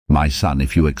My son,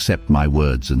 if you accept my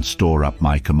words and store up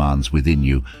my commands within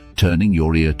you, turning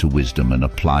your ear to wisdom and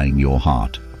applying your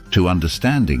heart to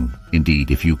understanding,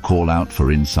 indeed, if you call out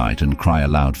for insight and cry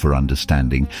aloud for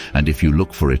understanding, and if you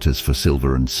look for it as for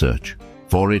silver and search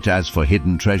for it as for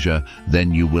hidden treasure,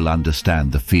 then you will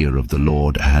understand the fear of the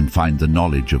Lord and find the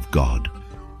knowledge of God.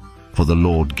 For the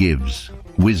Lord gives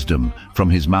wisdom, from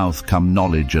his mouth come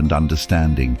knowledge and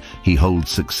understanding. He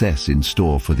holds success in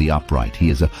store for the upright. He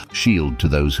is a shield to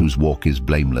those whose walk is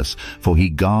blameless, for he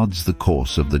guards the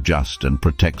course of the just and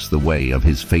protects the way of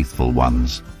his faithful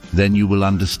ones. Then you will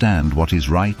understand what is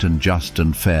right and just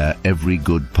and fair, every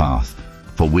good path.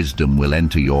 For wisdom will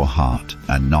enter your heart,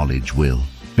 and knowledge will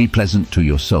be pleasant to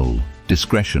your soul.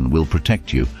 Discretion will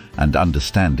protect you, and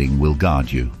understanding will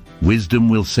guard you. Wisdom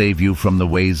will save you from the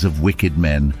ways of wicked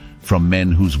men, from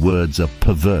men whose words are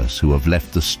perverse, who have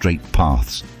left the straight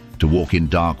paths, to walk in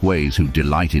dark ways, who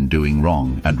delight in doing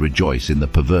wrong and rejoice in the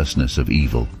perverseness of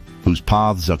evil, whose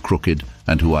paths are crooked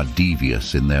and who are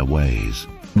devious in their ways.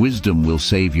 Wisdom will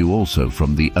save you also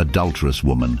from the adulterous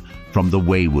woman, from the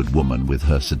wayward woman with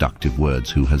her seductive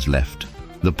words, who has left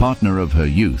the partner of her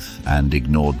youth and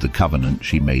ignored the covenant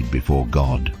she made before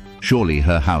God. Surely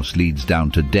her house leads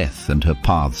down to death, and her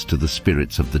paths to the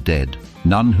spirits of the dead.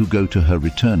 None who go to her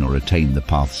return or attain the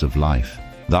paths of life.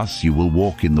 Thus you will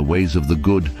walk in the ways of the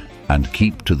good and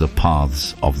keep to the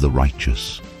paths of the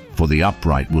righteous. For the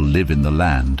upright will live in the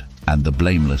land, and the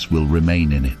blameless will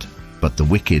remain in it. But the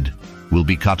wicked will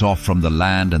be cut off from the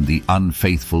land, and the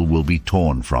unfaithful will be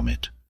torn from it.